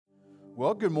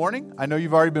Well, good morning. I know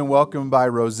you've already been welcomed by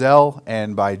Roselle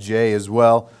and by Jay as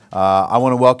well. I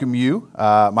want to welcome you.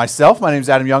 Myself, my name is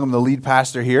Adam Young. I'm the lead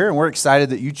pastor here, and we're excited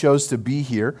that you chose to be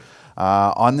here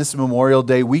on this Memorial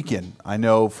Day weekend. I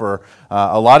know for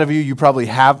a lot of you, you probably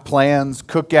have plans,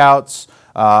 cookouts.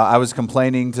 I was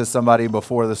complaining to somebody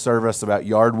before the service about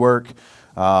yard work,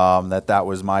 that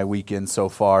was my weekend so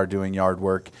far, doing yard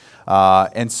work.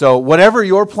 And so whatever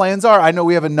your plans are, I know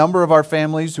we have a number of our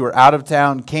families who are out of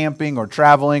town camping or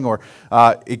traveling or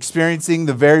experiencing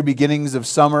the very beginnings of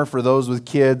summer. For those with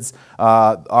kids,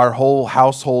 our whole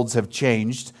households have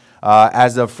changed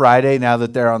as of Friday, now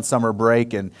that they're on summer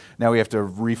break, and now we have to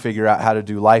refigure out how to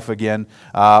do life again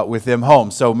with them home.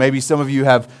 So maybe some of you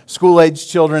have school-age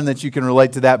children that you can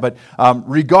relate to that, but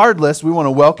regardless, we want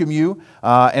to welcome you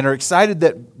and are excited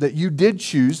that you did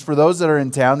choose, for those that are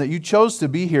in town, that you chose to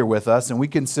be here with us, and we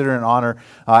consider it an honor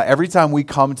every time we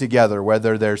come together,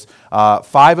 whether there's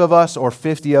 5 of us or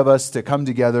 50 of us, to come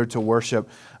together to worship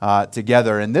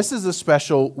together. And this is a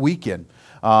special weekend.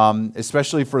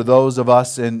 Especially for those of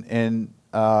us in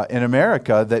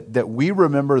America, that we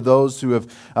remember those who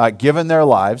have given their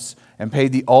lives and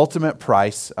paid the ultimate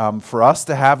price for us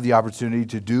to have the opportunity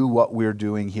to do what we're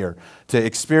doing here, to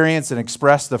experience and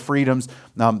express the freedoms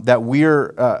that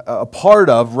we're a part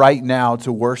of right now,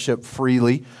 to worship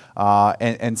freely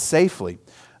and safely.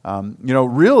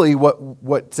 Really what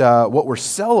we're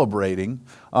celebrating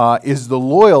is the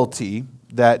loyalty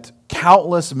that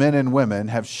countless men and women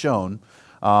have shown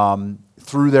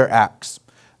through their acts,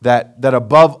 that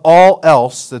above all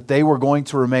else, that they were going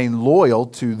to remain loyal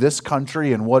to this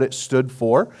country and what it stood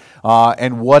for,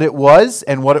 and what it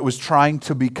was trying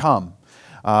to become.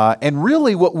 And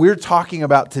really what we're talking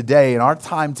about today in our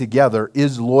time together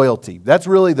is loyalty. That's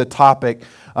really the topic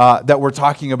that we're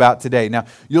talking about today. Now,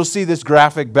 you'll see this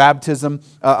graphic baptism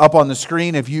up on the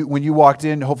screen. When you walked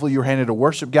in, hopefully you were handed a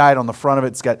worship guide. On the front of it,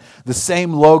 it's got the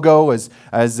same logo as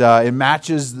it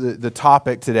matches the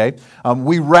topic today.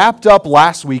 We wrapped up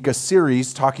last week a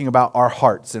series talking about our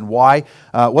hearts and why,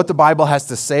 what the Bible has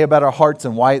to say about our hearts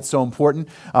and why it's so important.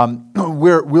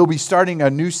 We'll be starting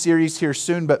a new series here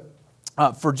soon, but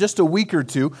for just a week or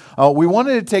two, we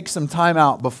wanted to take some time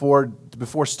out before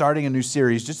starting a new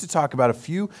series just to talk about a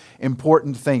few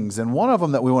important things. And one of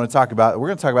them that we're going to talk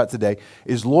about today,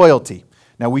 is loyalty.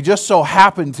 Now, we just so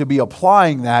happen to be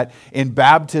applying that in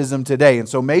baptism today. And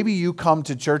so maybe you come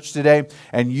to church today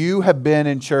and you have been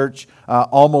in church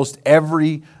almost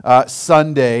every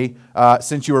Sunday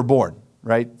since you were born.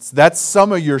 Right? For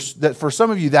some of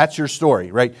you, that's your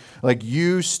story, right? Like,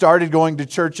 you started going to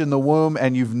church in the womb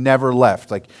and you've never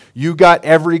left. Like, you got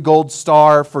every gold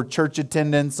star for church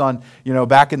attendance on,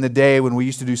 back in the day when we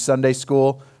used to do Sunday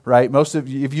school, right? Most of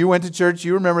you, if you went to church,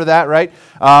 you remember that, right?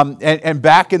 And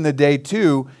back in the day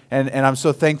too, and I'm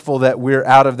so thankful that we're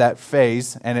out of that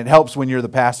phase, and it helps when you're the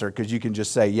pastor because you can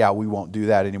just say, yeah, we won't do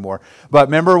that anymore. But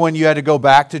remember when you had to go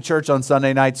back to church on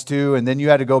Sunday nights too, and then you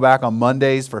had to go back on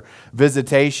Mondays for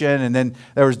visitation, and then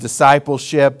there was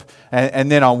discipleship, and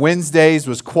then on Wednesdays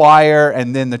was choir,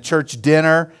 and then the church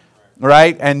dinner,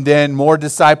 right? And then more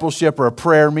discipleship or a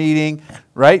prayer meeting,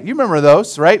 right? You remember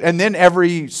those, right? And then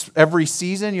every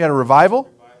season you had a revival.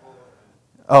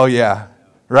 Oh yeah,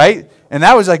 right? And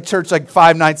that was like church like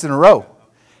 5 nights in a row.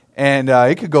 And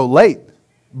it could go late.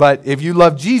 But if you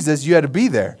loved Jesus, you had to be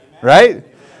there, right?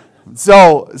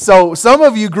 So some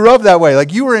of you grew up that way.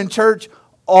 Like, you were in church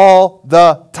all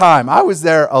the time. I was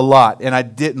there a lot, and I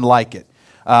didn't like it.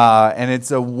 And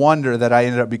it's a wonder that I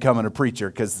ended up becoming a preacher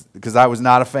because I was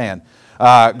not a fan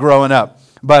growing up.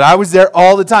 But I was there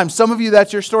all the time. Some of you,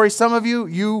 that's your story. Some of you,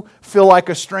 you feel like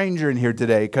a stranger in here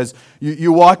today because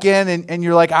you walk in and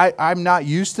you're like, I'm not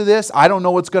used to this. I don't know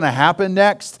what's going to happen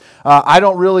next. I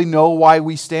don't really know why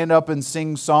we stand up and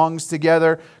sing songs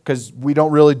together because we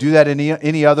don't really do that in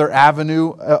any other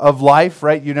avenue of life,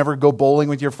 right? You never go bowling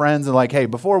with your friends and like, hey,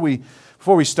 before we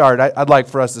start, I'd like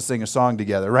for us to sing a song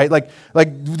together, right? Like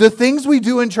the things we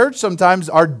do in church sometimes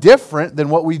are different than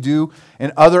what we do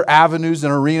in other avenues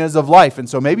and arenas of life. And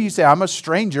so maybe you say, I'm a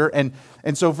stranger.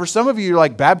 And so for some of you, you're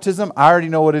like, baptism, I already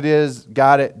know what it is.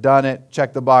 Got it, done it,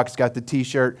 check the box, got the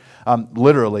t-shirt.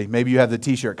 Literally, maybe you have the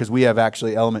t-shirt because we have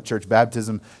actually Element Church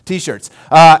baptism t-shirts.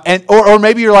 Or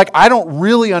maybe you're like, I don't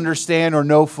really understand or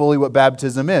know fully what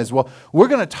baptism is. Well, we're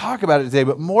going to talk about it today,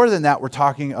 but more than that, we're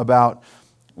talking about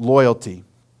loyalty.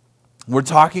 We're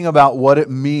talking about what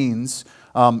it means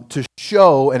to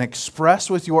show and express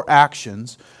with your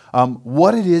actions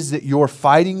what it is that you're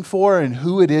fighting for and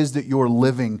who it is that you're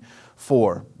living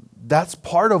for. That's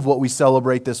part of what we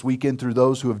celebrate this weekend through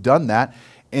those who have done that.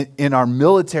 in our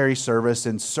military service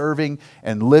and serving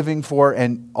and living for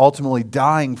and ultimately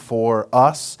dying for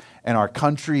us and our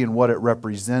country and what it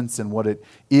represents and what it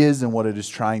is and what it is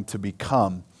trying to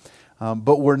become.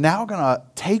 But we're now going to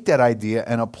take that idea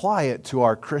and apply it to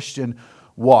our Christian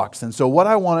walks. And so what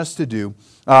I want us to do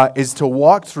is to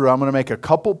walk through. I'm going to make a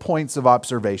couple points of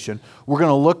observation. We're going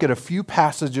to look at a few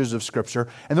passages of Scripture,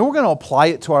 and then we're going to apply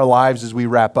it to our lives as we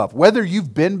wrap up. Whether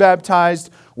you've been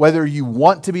baptized, whether you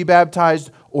want to be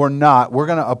baptized or not, we're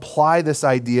going to apply this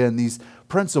idea and these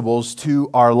principles to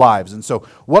our lives. And so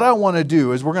what I want to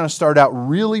do is we're going to start out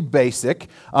really basic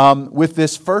with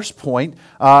this first point,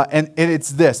 and it's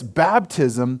this: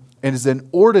 baptism is an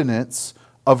ordinance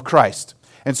of Christ.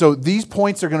 And so these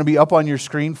points are going to be up on your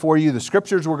screen for you. The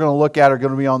scriptures we're going to look at are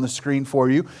going to be on the screen for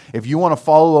you. If you want to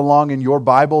follow along in your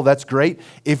Bible, that's great.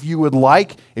 If you would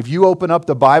like, if you open up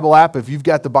the Bible app, if you've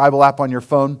got the Bible app on your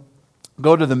phone,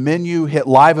 go to the menu, hit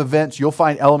live events. You'll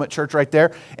find Element Church right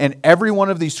there. And every one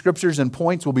of these scriptures and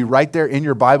points will be right there in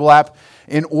your Bible app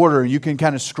in order. You can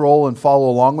kind of scroll and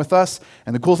follow along with us.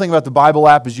 And the cool thing about the Bible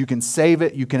app is you can save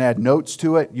it. You can add notes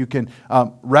to it. You can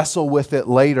wrestle with it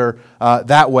later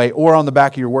that way. Or on the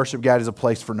back of your worship guide is a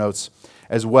place for notes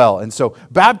as well. And so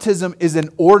baptism is an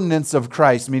ordinance of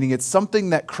Christ, meaning it's something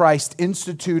that Christ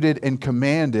instituted and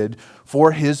commanded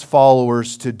for his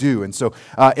followers to do. And so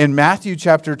in Matthew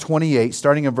chapter 28,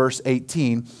 starting in verse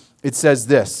 18, it says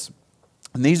this.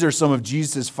 And these are some of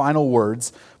Jesus' final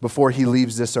words before he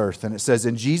leaves this earth. And it says,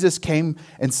 "And Jesus came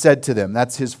and said to them,"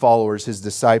 that's his followers, his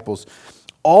disciples,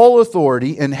 "All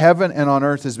authority in heaven and on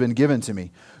earth has been given to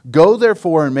me. Go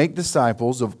therefore and make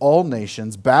disciples of all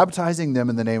nations, baptizing them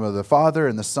in the name of the Father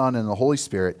and the Son and the Holy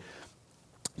Spirit,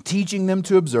 teaching them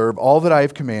to observe all that I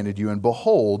have commanded you. And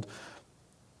behold,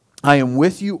 I am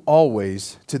with you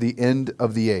always to the end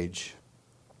of the age."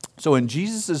 So in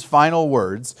Jesus' final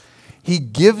words, he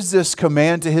gives this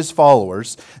command to his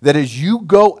followers that as you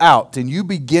go out and you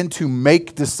begin to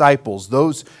make disciples,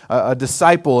 a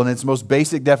disciple in its most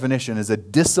basic definition is a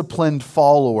disciplined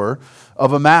follower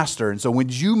of a master. And so when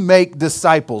you make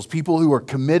disciples, people who are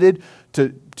committed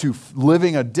to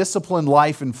living a disciplined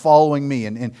life and following me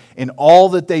and in all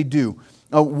that they do,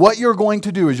 what you're going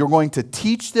to do is you're going to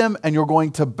teach them and you're going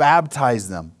to baptize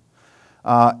them.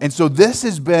 And so this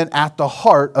has been at the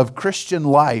heart of Christian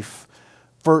life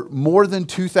for more than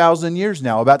 2,000 years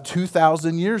now, about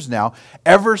 2,000 years now,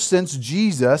 ever since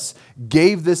Jesus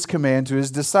gave this command to his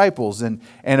disciples. And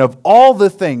of all the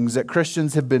things that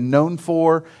Christians have been known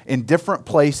for in different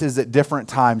places at different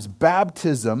times,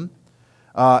 baptism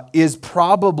is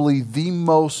probably the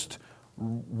most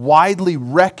widely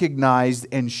recognized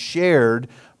and shared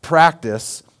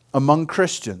practice among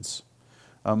Christians.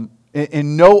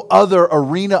 In no other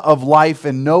arena of life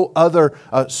and no other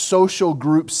social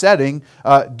group setting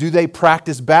do they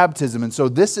practice baptism. And so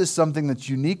this is something that's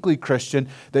uniquely Christian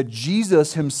that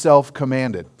Jesus himself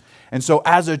commanded. And so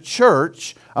as a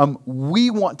church, we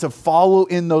want to follow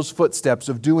in those footsteps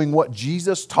of doing what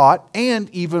Jesus taught and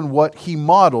even what he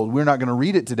modeled. We're not going to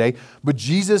read it today, but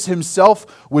Jesus himself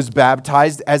was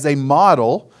baptized as a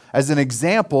model, as an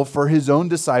example for his own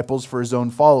disciples, for his own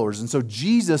followers. And so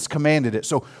Jesus commanded it.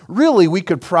 So really, we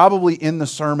could probably end the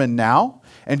sermon now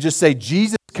and just say,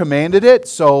 Jesus commanded it,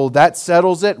 so that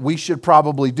settles it. We should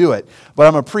probably do it. But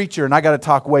I'm a preacher, and I got to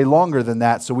talk way longer than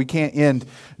that, so we can't end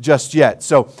just yet.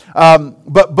 So,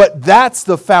 but that's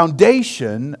the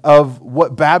foundation of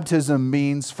what baptism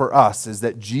means for us, is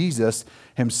that Jesus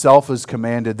himself has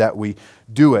commanded that we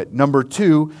do it. Number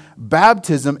 2,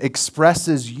 baptism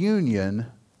expresses union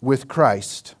with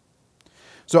Christ.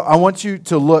 So I want you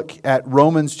to look at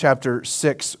Romans chapter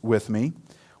 6 with me,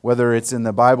 whether it's in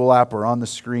the Bible app or on the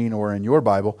screen or in your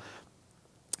Bible.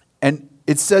 And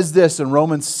it says this in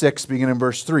Romans 6, beginning in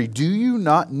verse 3, "Do you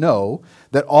not know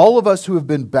that all of us who have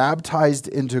been baptized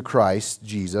into Christ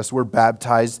Jesus were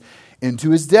baptized into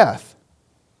his death?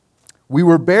 We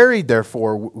were buried,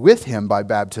 therefore, with him by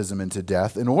baptism into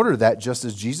death, in order that, just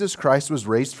as Jesus Christ was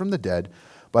raised from the dead,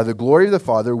 by the glory of the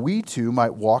Father, we too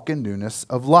might walk in newness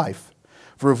of life.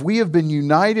 For if we have been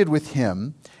united with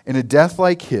him in a death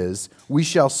like his, we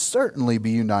shall certainly be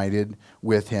united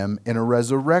with him in a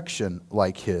resurrection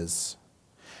like his."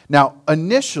 Now,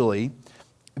 initially,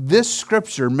 this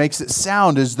scripture makes it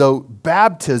sound as though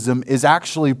baptism is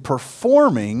actually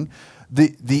performing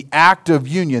the act of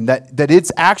union, that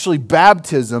it's actually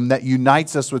baptism that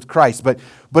unites us with Christ.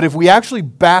 But if we actually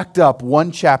backed up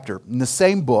one chapter in the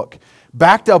same book,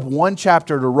 backed up one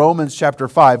chapter to Romans chapter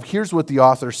 5, here's what the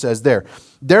author says there.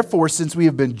 "Therefore, since we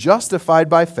have been justified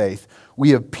by faith, we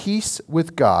have peace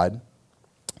with God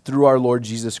through our Lord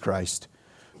Jesus Christ,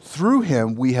 through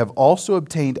him we have also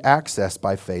obtained access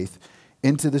by faith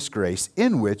into this grace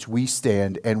in which we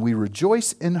stand, and we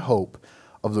rejoice in hope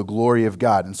of the glory of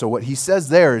God. And so what he says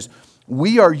there is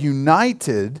we are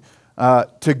united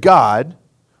to God.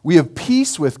 We have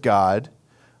peace with God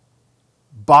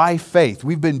by faith.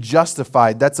 We've been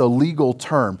justified. That's a legal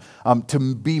term.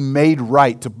 To be made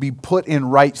right, to be put in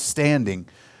right standing.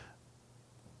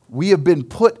 We have been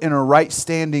put in a right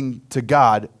standing to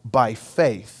God by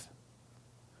faith.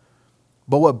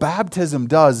 But what baptism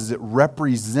does is it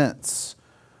represents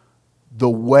the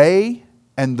way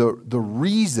and the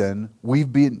reason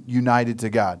we've been united to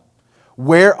God,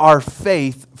 where our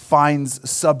faith finds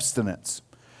substance.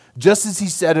 Just as he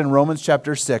said in Romans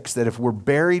chapter 6 that if we're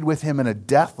buried with him in a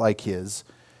death like his,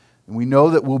 we know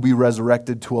that we'll be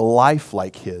resurrected to a life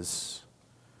like his.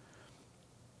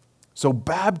 So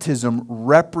baptism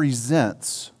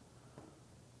represents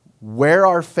where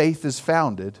our faith is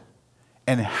founded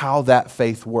and how that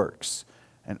faith works.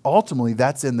 And ultimately,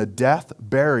 that's in the death,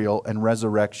 burial, and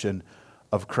resurrection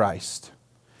of Christ.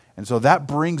 And so that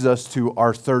brings us to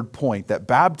our third point, that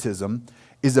baptism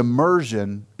is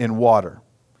immersion in water.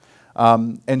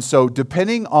 And so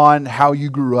depending on how you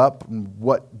grew up,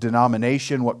 what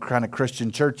denomination, what kind of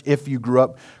Christian church, if you grew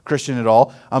up Christian at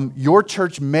all, your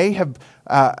church may have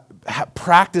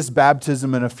practiced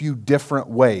baptism in a few different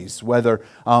ways, whether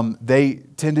they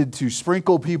tended to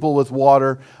sprinkle people with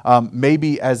water,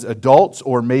 maybe as adults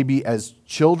or maybe as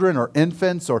children or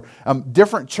infants, or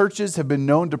different churches have been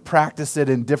known to practice it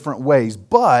in different ways.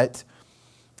 But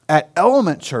at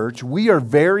Element Church, we are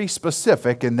very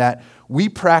specific in that we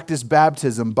practice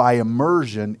baptism by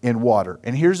immersion in water.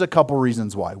 And here's a couple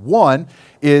reasons why. One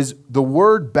is the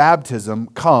word baptism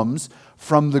comes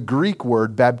from the Greek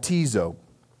word baptizo.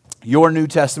 Your New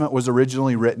Testament was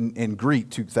originally written in Greek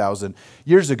 2,000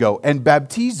 years ago. And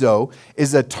baptizo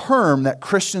is a term that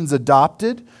Christians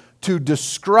adopted to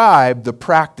describe the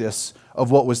practice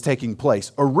of what was taking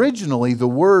place. Originally, the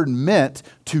word meant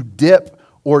to dip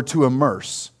or to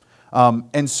immerse.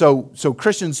 And so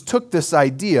Christians took this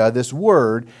idea, this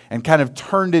word, and kind of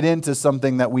turned it into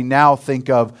something that we now think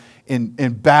of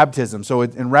in baptism.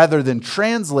 And rather than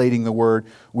translating the word,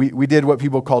 we did what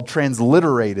people call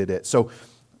transliterated it. So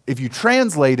if you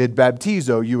translated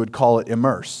baptizo, you would call it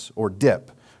immerse or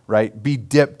dip, right? Be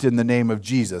dipped in the name of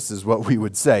Jesus is what we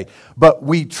would say. But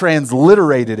we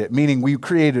transliterated it, meaning we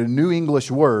created a new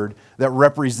English word that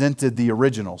represented the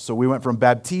original. So we went from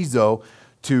baptizo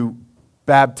to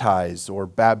baptize or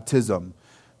baptism,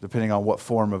 depending on what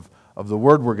form of the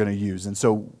word we're going to use. And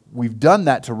so we've done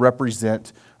that to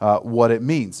represent what it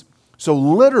means. So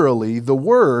literally, the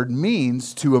word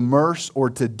means to immerse or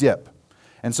to dip.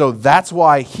 And so that's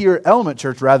why here at Element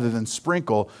Church, rather than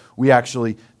sprinkle, we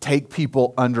actually take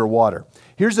people underwater.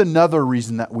 Here's another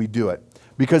reason that we do it,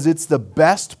 because it's the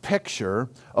best picture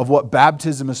of what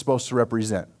baptism is supposed to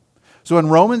represent. So in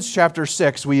Romans chapter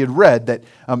 6, we had read that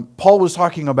Paul was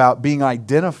talking about being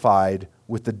identified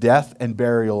with the death and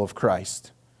burial of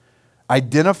Christ.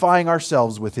 Identifying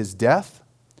ourselves with his death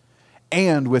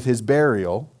and with his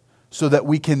burial so that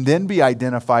we can then be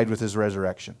identified with his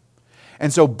resurrection.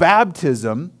 And so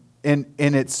baptism, in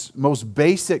its most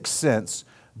basic sense,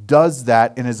 does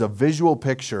that and is a visual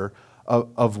picture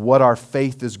of what our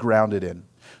faith is grounded in.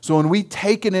 So when we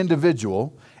take an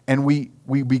individual and we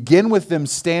begin with them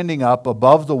standing up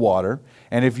above the water,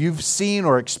 and if you've seen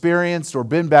or experienced or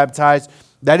been baptized,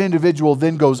 that individual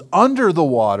then goes under the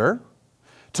water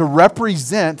to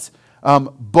represent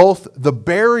both the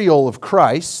burial of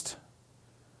Christ,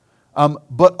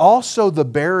 but also the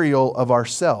burial of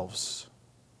ourselves.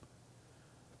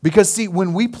 Because see,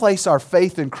 when we place our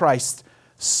faith in Christ,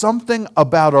 something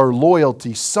about our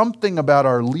loyalty, something about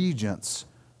our allegiance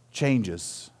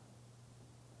changes.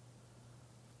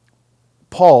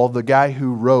 Paul, the guy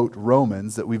who wrote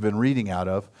Romans that we've been reading out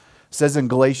of, says in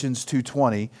Galatians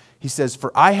 2:20, he says,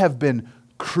 "For I have been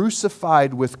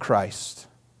crucified with Christ,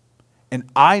 and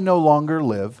I no longer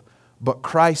live, but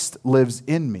Christ lives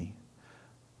in me.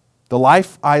 The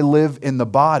life I live in the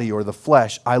body or the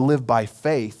flesh, I live by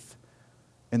faith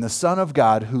in the Son of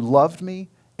God who loved me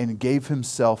and gave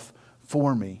himself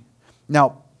for me."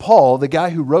 Now, Paul, the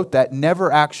guy who wrote that,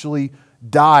 never actually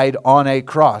died on a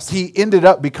cross. He ended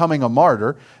up becoming a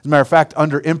martyr. As a matter of fact,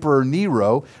 under Emperor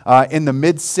Nero in the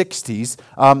mid-60s,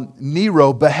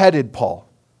 Nero beheaded Paul.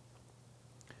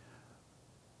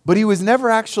 But he was never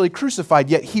actually crucified,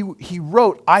 yet he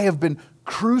wrote, "I have been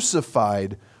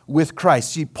crucified with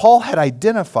Christ." See, Paul had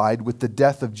identified with the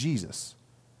death of Jesus.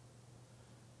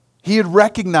 He had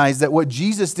recognized that what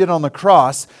Jesus did on the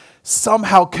cross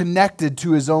somehow connected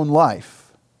to his own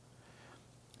life.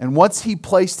 And once he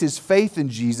placed his faith in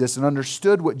Jesus and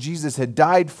understood what Jesus had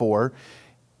died for,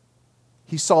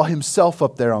 he saw himself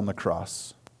up there on the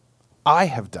cross. I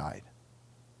have died.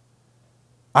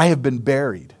 I have been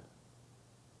buried.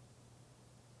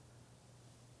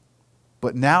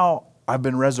 But now I've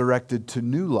been resurrected to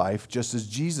new life just as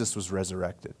Jesus was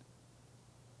resurrected.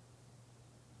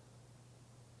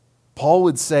 Paul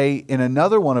would say in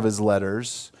another one of his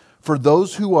letters, for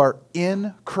those who are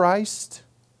in Christ,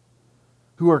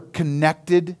 who are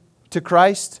connected to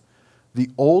Christ, the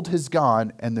old has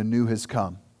gone and the new has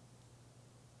come.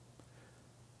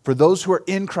 For those who are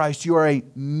in Christ, you are a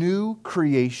new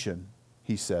creation,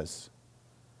 he says.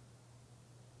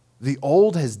 The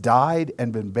old has died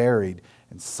and been buried,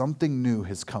 and something new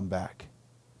has come back.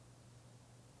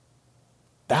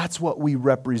 That's what we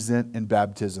represent in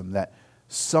baptism, that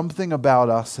something about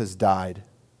us has died.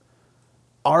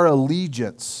 Our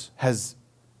allegiance has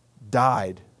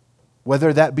died,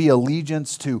 whether that be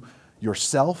allegiance to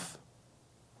yourself,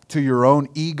 to your own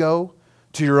ego,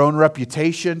 to your own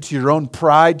reputation, to your own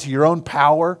pride, to your own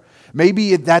power.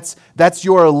 Maybe that's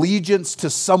your allegiance to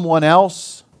someone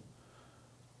else,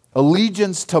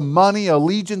 allegiance to money,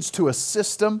 allegiance to a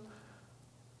system.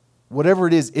 Whatever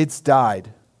it is, it's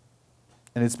died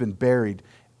and it's been buried,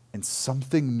 and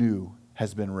something new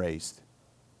has been raised.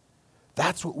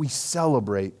 That's what we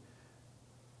celebrate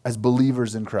as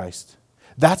believers in Christ.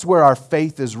 That's where our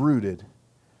faith is rooted.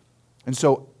 And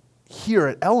so here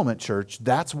at Element Church,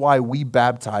 that's why we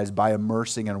baptize by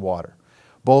immersing in water.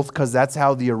 Both because that's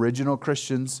how the original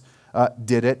Christians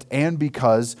did it, and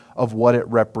because of what it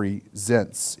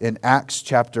represents. In Acts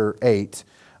chapter 8,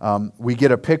 we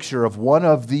get a picture of one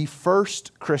of the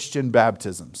first Christian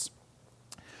baptisms.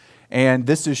 And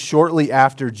this is shortly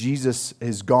after Jesus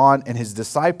is gone and his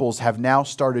disciples have now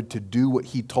started to do what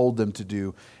he told them to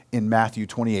do in Matthew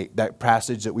 28, that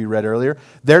passage that we read earlier.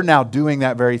 They're now doing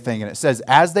that very thing. And it says,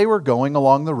 as they were going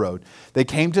along the road, they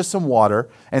came to some water.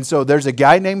 And so there's a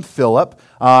guy named Philip,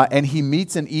 and he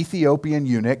meets an Ethiopian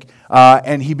eunuch,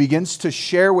 and he begins to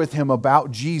share with him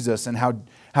about Jesus and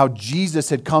how Jesus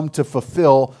had come to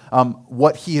fulfill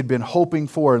what he had been hoping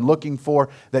for and looking for,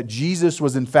 that Jesus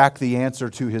was in fact the answer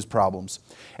to his problems.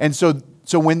 And so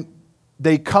when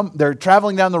they're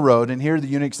traveling down the road, and here the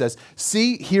eunuch says,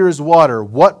 see, here is water.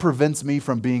 What prevents me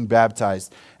from being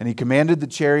baptized? And he commanded the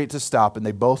chariot to stop, and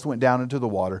they both went down into the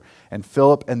water, and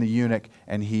Philip and the eunuch,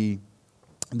 and he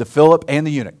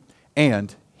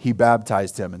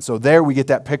baptized him. And so there we get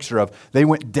that picture of they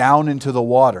went down into the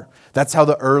water. That's how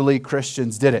the early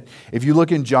Christians did it. If you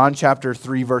look in John chapter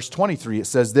 3, verse 23, it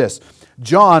says this,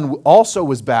 John also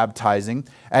was baptizing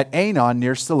at Aenon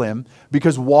near Salim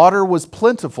because water was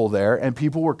plentiful there and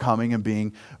people were coming and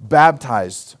being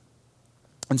baptized.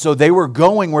 And so they were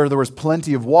going where there was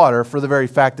plenty of water for the very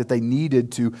fact that they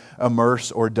needed to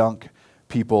immerse or dunk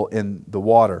people in the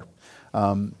water.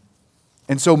 And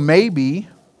so maybe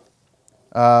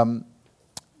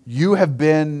you have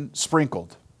been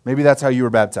sprinkled. Maybe that's how you were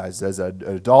baptized as an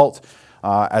adult,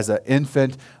 as an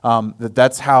infant.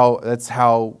 That's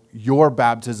how your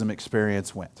baptism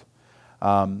experience went.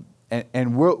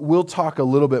 And we'll talk a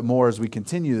little bit more as we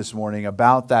continue this morning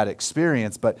about that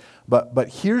experience. But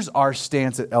here's our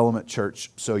stance at Element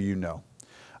Church, so you know.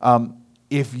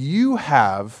 If you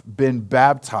have been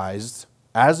baptized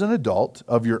as an adult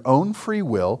of your own free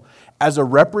will, as a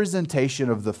representation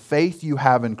of the faith you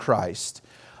have in Christ,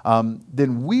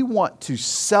 then we want to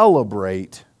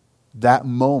celebrate that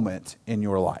moment in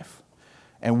your life.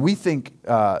 And we think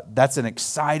that's an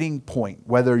exciting point,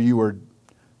 whether you were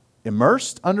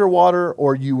immersed underwater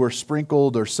or you were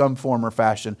sprinkled or some form or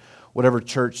fashion, whatever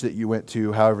church that you went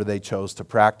to, however they chose to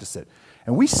practice it.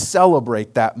 And we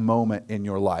celebrate that moment in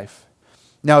your life.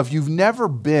 Now, if you've never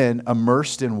been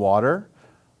immersed in water,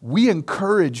 we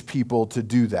encourage people to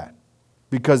do that,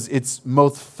 because it's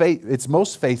most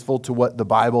faithful to what the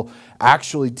Bible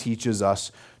actually teaches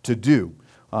us to do.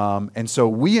 And so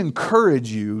we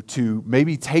encourage you to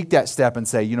maybe take that step and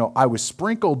say, I was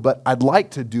sprinkled, but I'd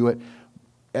like to do it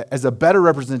as a better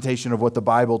representation of what the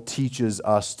Bible teaches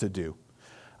us to do.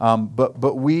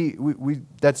 But we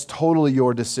that's totally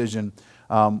your decision,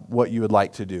 what you would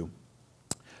like to do.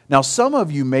 Now, some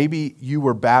of you, maybe you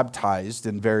were baptized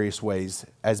in various ways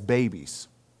as babies.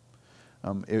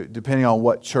 Depending on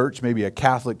what church, maybe a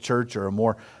Catholic church or a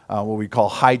more what we call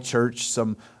high church,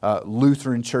 some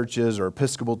Lutheran churches or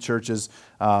Episcopal churches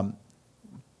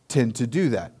tend to do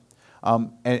that.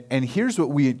 And here's what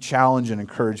we challenge and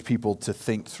encourage people to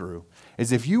think through,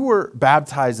 is if you were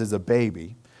baptized as a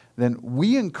baby, then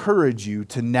we encourage you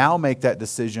to now make that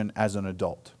decision as an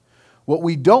adult. What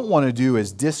we don't want to do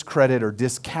is discredit or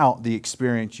discount the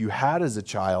experience you had as a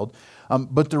child.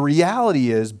 But the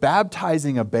reality is,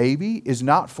 baptizing a baby is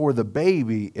not for the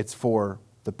baby, it's for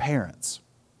the parents.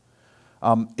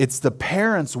 It's the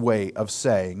parents' way of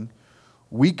saying,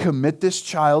 we commit this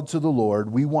child to the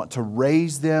Lord. We want to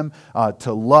raise them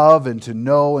to love and to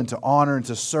know and to honor and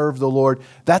to serve the Lord.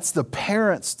 That's the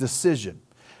parents' decision.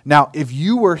 Now, if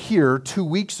you were here 2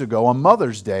 weeks ago on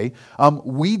Mother's Day,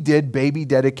 we did baby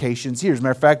dedications here. As a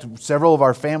matter of fact, several of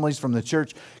our families from the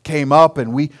church came up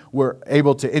and we were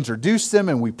able to introduce them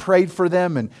and we prayed for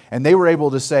them and they were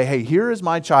able to say, hey, here is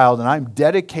my child and I'm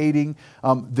dedicating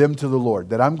them to the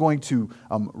Lord, that I'm going to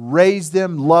raise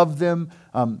them, love them,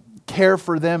 care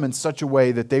for them in such a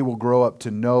way that they will grow up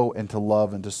to know and to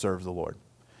love and to serve the Lord.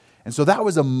 And so that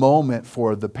was a moment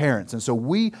for the parents. And so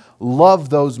we love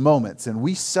those moments and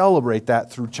we celebrate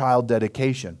that through child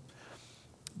dedication.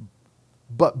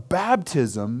 But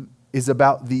baptism is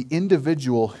about the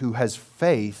individual who has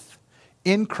faith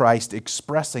in Christ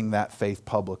expressing that faith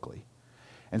publicly.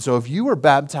 And so if you were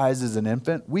baptized as an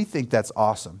infant, we think that's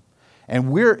awesome.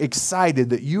 And we're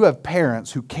excited that you have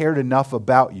parents who cared enough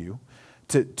about you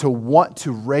to want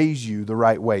to raise you the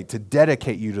right way, to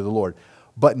dedicate you to the Lord.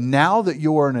 But now that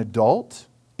you're an adult,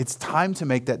 it's time to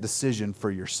make that decision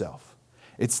for yourself.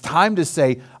 It's time to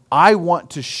say, I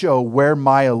want to show where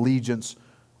my allegiance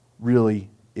really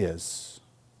is.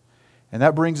 And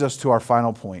that brings us to our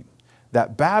final point,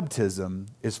 that baptism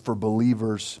is for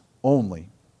believers only.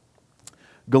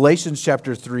 Galatians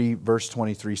chapter 3, verse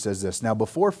 23 says this, now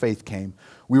before faith came,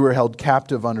 we were held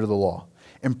captive under the law,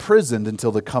 imprisoned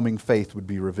until the coming faith would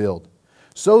be revealed.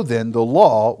 So then, the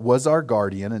law was our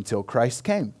guardian until Christ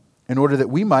came, in order that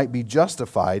we might be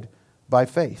justified by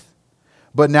faith.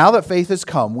 But now that faith has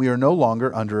come, we are no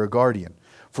longer under a guardian.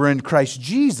 For in Christ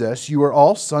Jesus, you are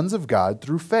all sons of God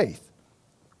through faith.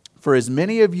 For as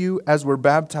many of you as were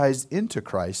baptized into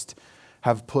Christ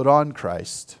have put on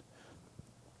Christ.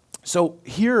 So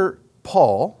here,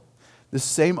 Paul, the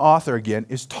same author again,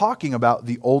 is talking about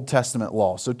the Old Testament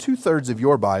law. So 2/3 of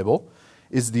your Bible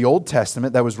is the Old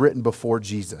Testament that was written before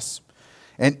Jesus.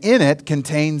 And in it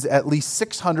contains at least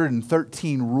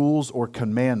 613 rules or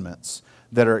commandments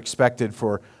that are expected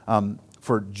for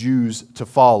Jews to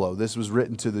follow. This was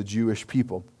written to the Jewish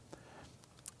people.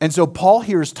 And so Paul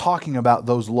here is talking about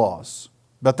those laws,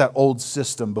 about that old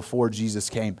system before Jesus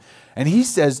came. And he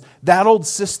says that old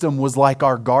system was like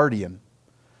our guardian,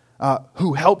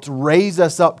 who helped raise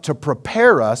us up to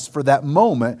prepare us for that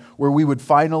moment where we would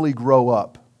finally grow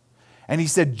up. And he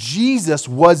said Jesus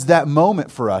was that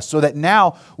moment for us, so that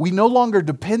now we no longer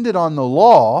depended on the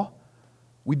law,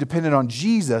 we depended on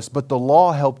Jesus, but the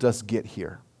law helped us get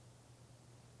here.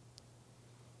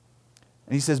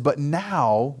 And he says, but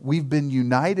now we've been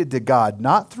united to God,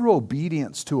 not through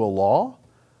obedience to a law,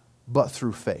 but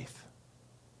through faith.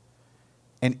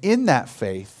 And in that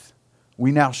faith,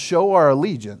 we now show our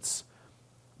allegiance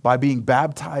by being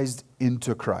baptized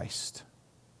into Christ.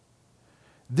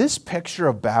 This picture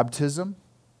of baptism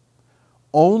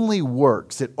only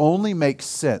works, it only makes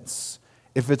sense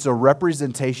if it's a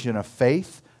representation of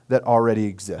faith that already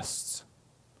exists.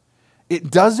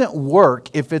 It doesn't work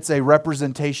if it's a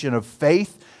representation of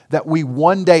faith that we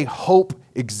one day hope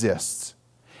exists.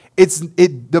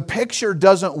 The picture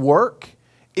doesn't work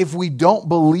if we don't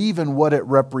believe in what it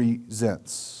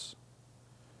represents.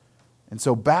 And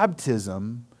so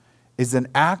baptism is an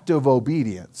act of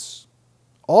obedience,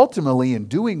 ultimately in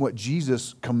doing what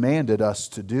Jesus commanded us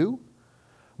to do,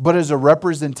 but as a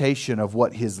representation of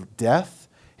what his death,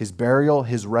 his burial,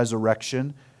 his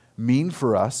resurrection mean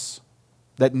for us,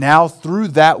 that now through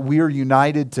that we're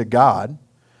united to God,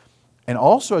 and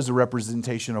also as a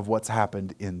representation of what's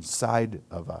happened inside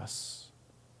of us.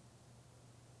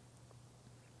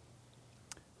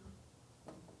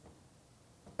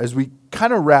 As we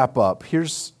kind of wrap up,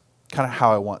 here's kind of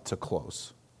how I want to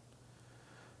close.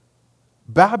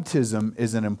 Baptism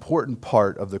is an important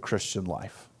part of the Christian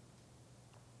life.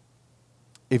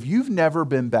 If you've never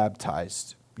been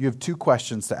baptized, you have two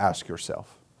questions to ask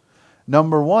yourself.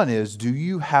 Number one is, do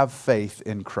you have faith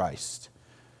in Christ?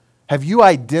 Have you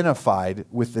identified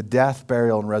with the death,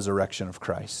 burial, and resurrection of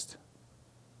Christ?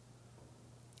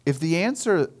 If the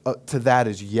answer to that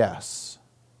is yes,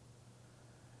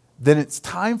 then it's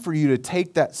time for you to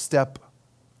take that step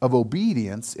of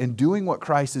obedience in doing what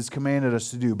Christ has commanded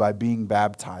us to do by being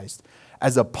baptized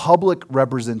as a public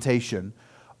representation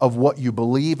of what you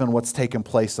believe and what's taken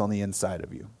place on the inside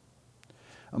of you.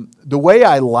 The way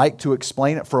I like to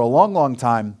explain it, for a long, long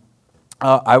time,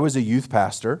 I was a youth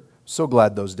pastor. So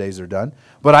glad those days are done.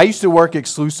 But I used to work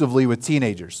exclusively with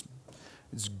teenagers.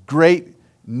 It's great,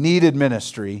 needed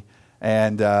ministry.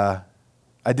 And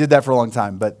I did that for a long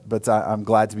time, but I'm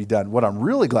glad to be done. What I'm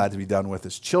really glad to be done with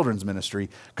is children's ministry,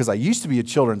 because I used to be a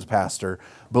children's pastor,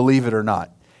 believe it or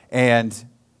not. And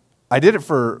I did it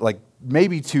for like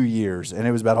maybe 2 years, and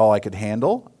it was about all I could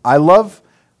handle. I love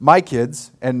my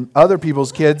kids, and other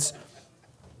people's kids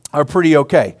are pretty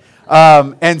okay.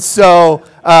 So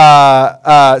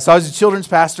I was a children's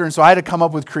pastor, and so I had to come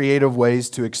up with creative ways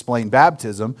to explain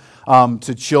baptism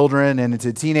to children and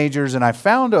to teenagers. And I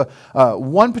found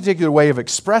one particular way of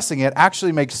expressing it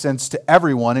actually makes sense to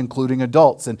everyone, including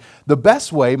adults. And the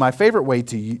best way, my favorite way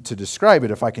to describe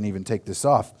it, if I can even take this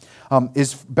off,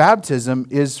 is baptism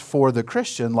is for the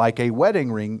Christian like a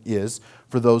wedding ring is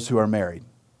for those who are married.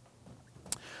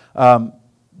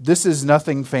 This is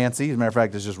nothing fancy. As a matter of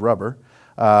fact, it's just rubber.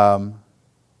 But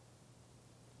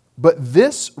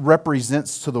this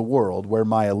represents to the world where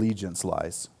my allegiance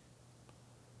lies.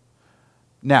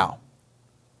 Now,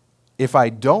 if I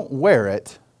don't wear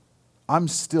it, I'm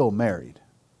still married.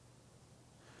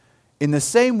 In the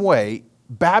same way,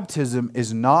 baptism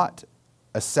is not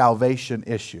a salvation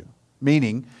issue.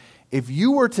 Meaning, if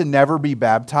you were to never be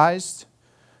baptized,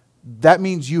 that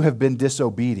means you have been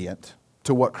disobedient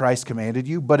to what Christ commanded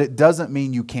you, but it doesn't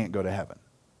mean you can't go to heaven.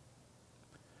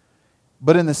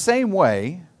 But in the same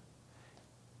way,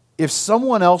 if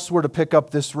someone else were to pick up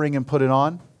this ring and put it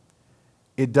on,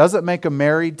 it doesn't make them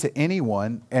married to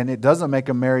anyone, and it doesn't make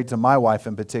them married to my wife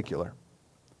in particular.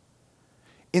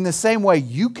 In the same way,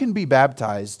 you can be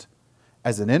baptized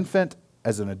as an infant,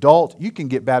 as an adult. You can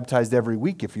get baptized every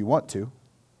week if you want to.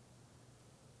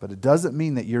 But it doesn't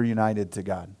mean that you're united to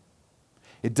God.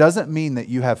 It doesn't mean that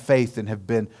you have faith and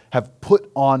have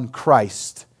put on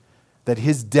Christ, that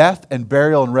his death and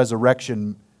burial and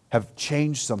resurrection have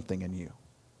changed something in you.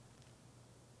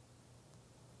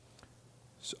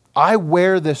 So I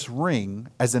wear this ring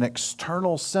as an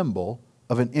external symbol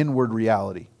of an inward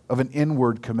reality, of an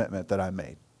inward commitment that I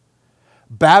made.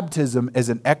 Baptism is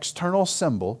an external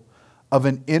symbol of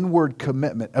an inward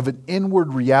commitment, of an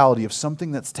inward reality of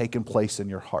something that's taken place in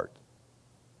your heart.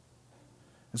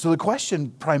 And so the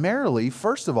question primarily,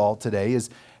 first of all today, is,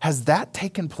 has that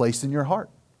taken place in your heart?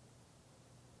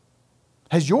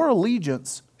 Has your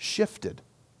allegiance shifted?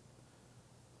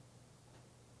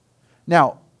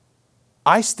 Now,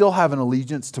 I still have an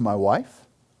allegiance to my wife.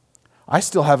 I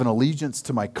still have an allegiance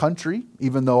to my country,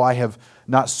 even though I have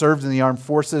not served in the armed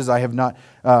forces. I have not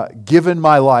given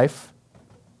my life.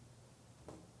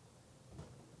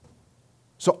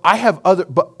 So I have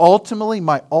but ultimately,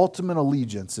 my ultimate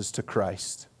allegiance is to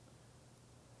Christ.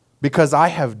 Because I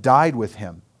have died with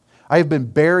him. I have been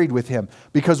buried with him,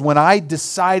 because when I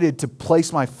decided to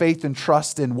place my faith and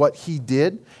trust in what he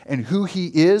did and who he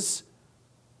is,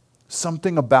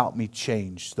 something about me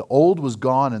changed. The old was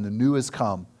gone and the new has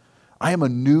come. I am a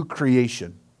new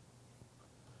creation.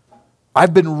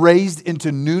 I've been raised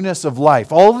into newness of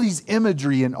life. All these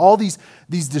imagery and all these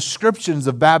descriptions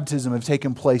of baptism have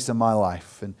taken place in my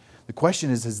life. And the question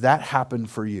is, has that happened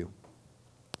for you?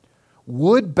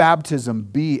 Would baptism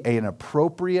be an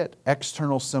appropriate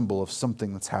external symbol of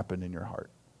something that's happened in your heart?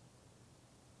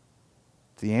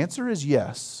 If the answer is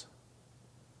yes,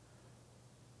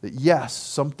 that yes,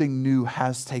 something new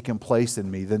has taken place in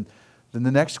me, then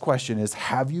the next question is,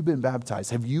 have you been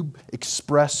baptized? Have you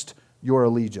expressed your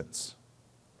allegiance?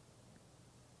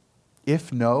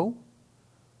 If no,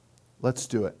 let's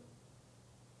do it.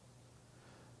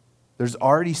 There's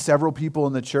already several people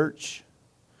in the church,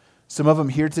 some of them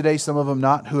here today, some of them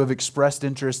not, who have expressed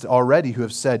interest already, who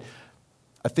have said,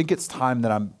 I think it's time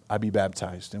that I be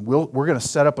baptized. And we're going to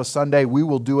set up a Sunday. We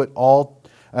will do it all.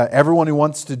 Everyone who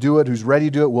wants to do it, who's ready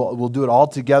to do it, we'll do it all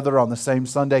together on the same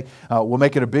Sunday. We'll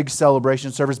make it a big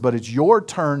celebration service, but it's your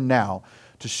turn now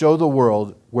to show the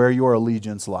world where your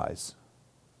allegiance lies.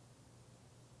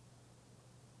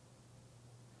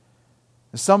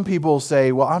 Some people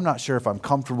say, well, I'm not sure if I'm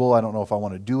comfortable. I don't know if I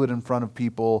want to do it in front of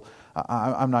people.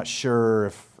 I'm not sure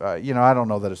if, I don't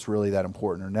know that it's really that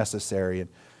important or necessary. And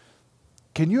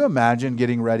can you imagine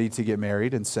getting ready to get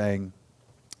married and saying,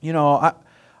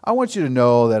 I want you to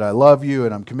know that I love you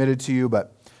and I'm committed to you,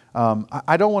 but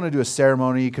I don't want to do a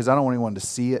ceremony because I don't want anyone to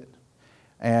see it.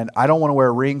 And I don't want to wear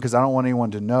a ring because I don't want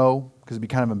anyone to know, because it'd be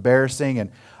kind of embarrassing.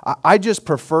 And I just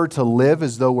prefer to live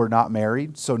as though we're not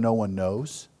married so no one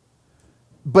knows.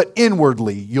 But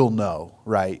inwardly, you'll know,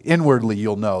 right? Inwardly,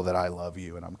 you'll know that I love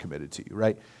you and I'm committed to you,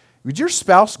 right? Would your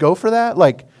spouse go for that?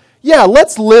 Like, yeah,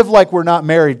 let's live like we're not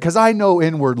married because I know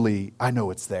inwardly, I know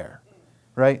it's there,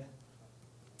 right?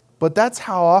 But that's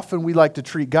how often we like to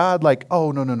treat God, like,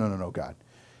 oh, no, God.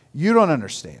 You don't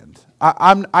understand.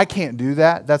 I can't do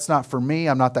that. That's not for me.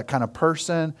 I'm not that kind of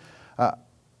person.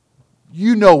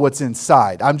 you know what's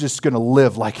inside. I'm just going to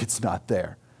live like it's not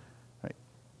there. Right?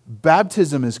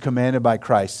 Baptism is commanded by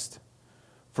Christ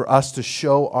for us to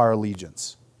show our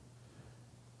allegiance.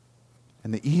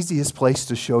 And the easiest place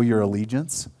to show your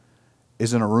allegiance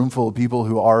is in a room full of people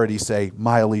who already say,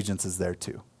 my allegiance is there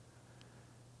too.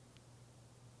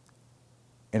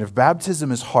 And if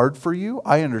baptism is hard for you,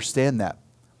 I understand that.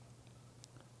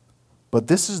 But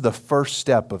this is the first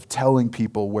step of telling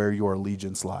people where your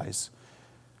allegiance lies.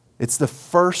 It's the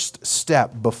first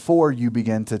step before you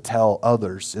begin to tell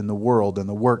others in the world, in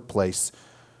the workplace,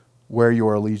 where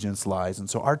your allegiance lies. And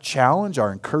so our challenge,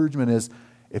 our encouragement is,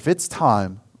 if it's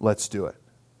time, let's do it.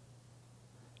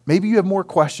 Maybe you have more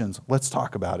questions. Let's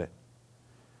talk about it.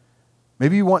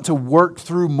 Maybe you want to work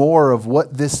through more of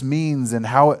what this means and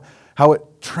how it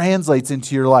translates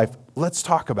into your life. Let's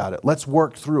talk about it. Let's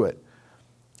work through it.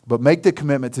 But make the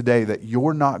commitment today that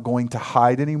you're not going to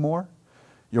hide anymore.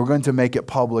 You're going to make it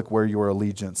public where your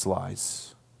allegiance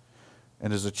lies.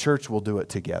 And as a church, we'll do it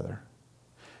together.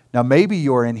 Now, maybe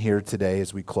you're in here today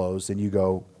as we close and you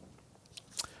go,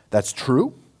 that's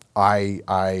true.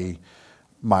 I'm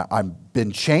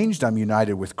been changed. I'm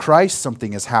united with Christ.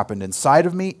 Something has happened inside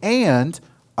of me, and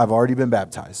I've already been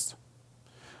baptized.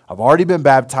 I've already been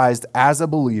baptized as a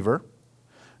believer,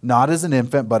 not as an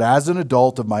infant, but as an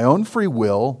adult of my own free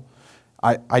will.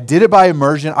 I did it by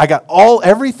immersion. I got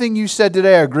everything you said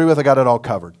today, I agree with. I got it all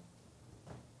covered.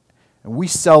 And we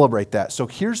celebrate that. So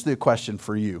here's the question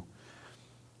for you,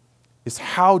 is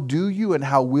how do you and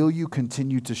how will you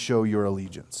continue to show your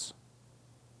allegiance?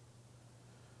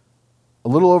 A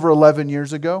little over 11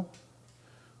 years ago,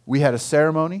 we had a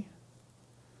ceremony.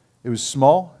 It was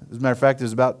small. As a matter of fact,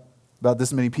 there's about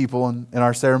this many people in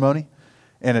our ceremony.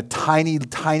 And a tiny,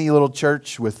 tiny little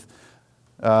church with,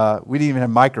 we didn't even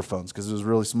have microphones because it was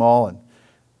really small. And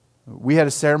we had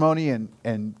a ceremony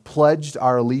and pledged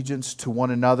our allegiance to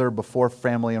one another before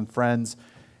family and friends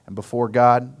and before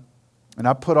God. And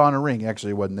I put on a ring.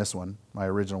 Actually, it wasn't this one. My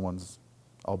original one's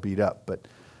all beat up. But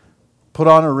put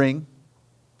on a ring.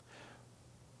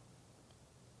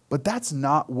 But that's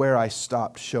not where I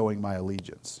stopped showing my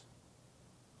allegiance.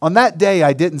 On that day,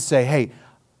 I didn't say, hey,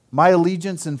 my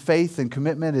allegiance and faith and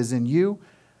commitment is in you.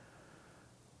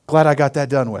 Glad I got that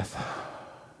done with.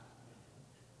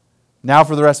 Now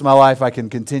for the rest of my life, I can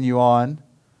continue on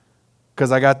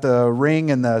because I got the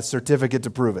ring and the certificate to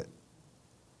prove it.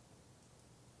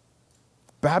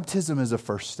 Baptism is a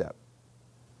first step.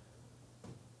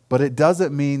 But it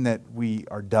doesn't mean that we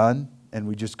are done and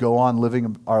we just go on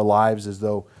living our lives as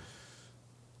though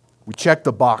we check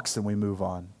the box and we move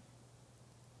on.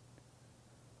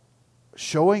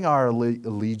 Showing our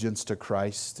allegiance to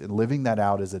Christ and living that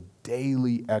out is a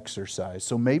daily exercise.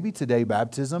 So maybe today,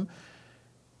 baptism,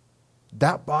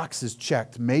 that box is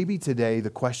checked. Maybe today the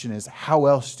question is, how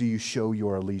else do you show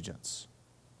your allegiance?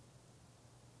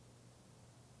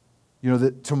 You know,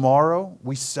 that tomorrow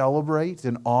we celebrate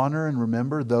and honor and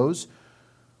remember those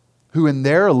who in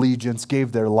their allegiance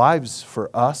gave their lives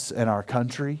for us and our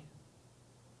country.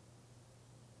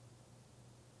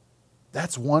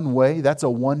 That's one way. That's a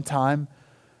one-time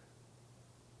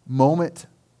moment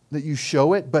that you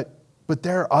show it. But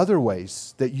there are other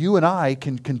ways that you and I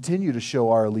can continue to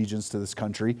show our allegiance to this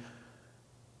country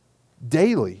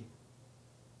daily.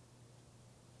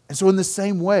 And so in the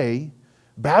same way,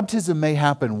 baptism may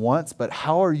happen once, but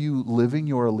how are you living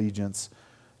your allegiance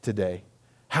today?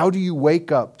 How do you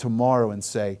wake up tomorrow and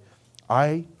say,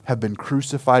 I have been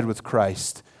crucified with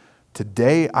Christ.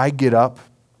 Today I get up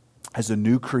as a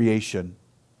new creation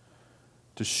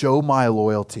to show my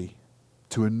loyalty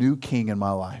to a new king in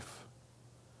my life.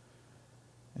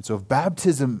 And so if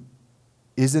baptism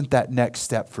isn't that next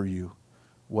step for you,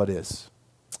 what is?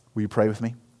 Will you pray with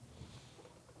me?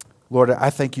 Lord, I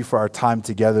thank you for our time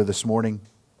together this morning.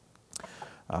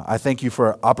 I thank you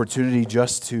for an opportunity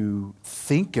just to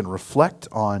think and reflect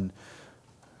on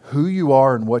who you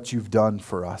are and what you've done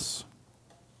for us.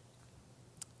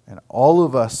 And all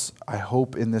of us, I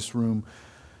hope, in this room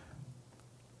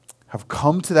have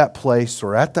come to that place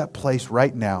or at that place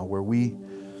right now where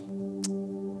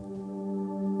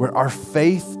our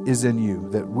faith is in you,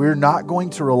 that we're not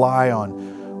going to rely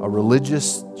on a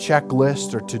religious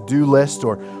checklist or to-do list,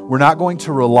 or we're not going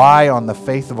to rely on the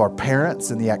faith of our parents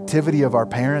and the activity of our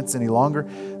parents any longer,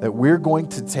 that we're going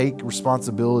to take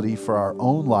responsibility for our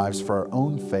own lives, for our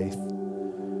own faith.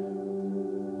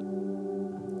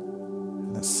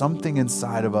 And that something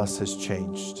inside of us has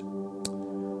changed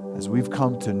as we've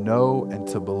come to know and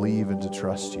to believe and to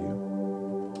trust you.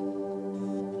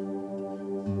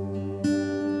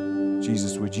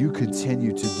 Jesus, would you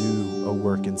continue to do a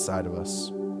work inside of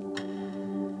us?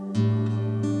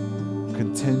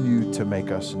 continue to make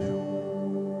us new.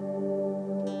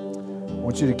 I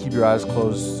want you to keep your eyes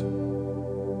closed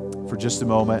for just a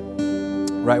moment,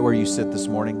 right where you sit this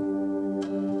morning.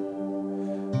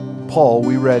 Paul,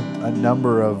 we read a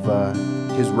number of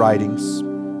his writings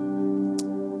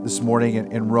this morning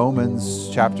in Romans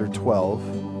chapter 12.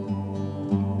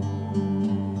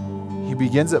 He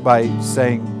begins it by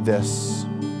saying this: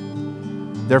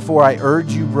 "Therefore I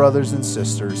urge you, brothers and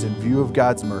sisters, in view of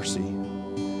God's mercy,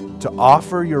 to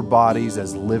offer your bodies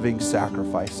as living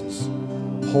sacrifices,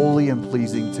 holy and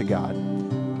pleasing to God.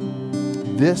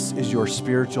 This is your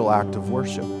spiritual act of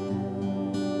worship."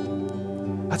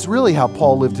 That's really how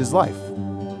Paul lived his life.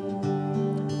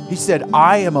 He said,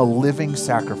 "I am a living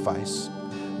sacrifice.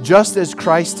 Just as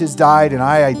Christ has died and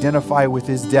I identify with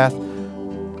his death,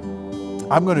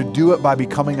 I'm going to do it by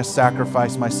becoming a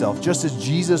sacrifice myself. Just as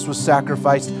Jesus was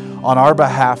sacrificed on our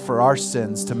behalf for our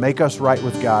sins to make us right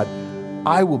with God,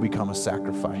 I will become a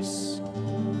sacrifice."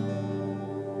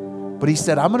 But he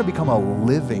said, "I'm going to become a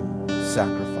living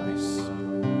sacrifice,"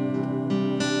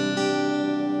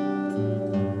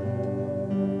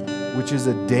 which is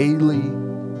a daily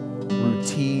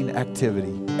routine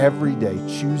activity, every day,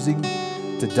 choosing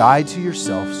to die to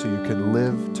yourself so you can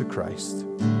live to Christ.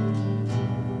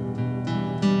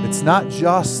 It's not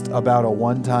just about a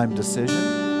one-time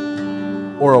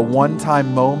decision or a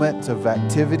one-time moment of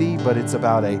activity, but it's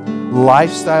about a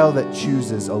lifestyle that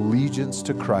chooses allegiance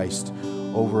to Christ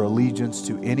over allegiance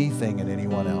to anything and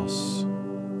anyone else.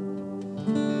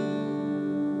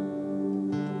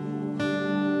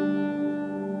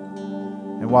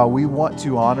 And while we want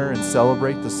to honor and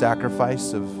celebrate the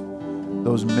sacrifice of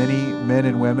those many men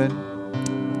and women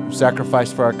who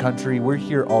sacrificed for our country, we're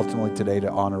here ultimately today to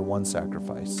honor one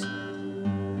sacrifice.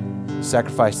 The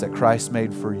sacrifice that Christ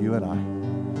made for you and I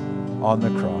on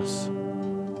the cross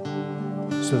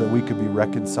so that we could be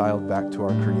reconciled back to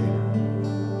our Creator.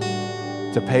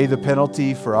 To pay the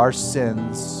penalty for our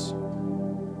sins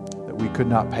that we could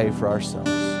not pay for ourselves.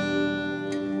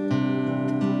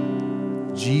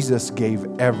 Jesus gave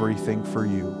everything for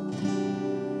you.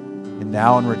 And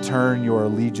now in return, your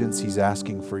allegiance, he's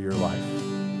asking for your life.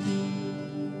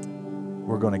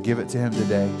 We're going to give it to him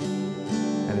today.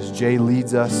 And as Jay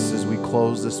leads us as we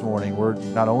close this morning, we're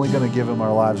not only going to give him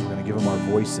our lives, we're going to give him our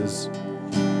voices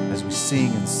as we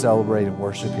sing and celebrate and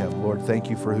worship him. Lord, thank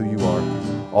you for who you are,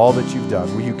 all that you've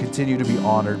done. Will you continue to be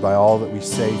honored by all that we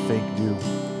say, think, do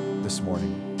this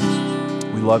morning?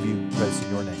 We love you. Praise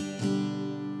in your name.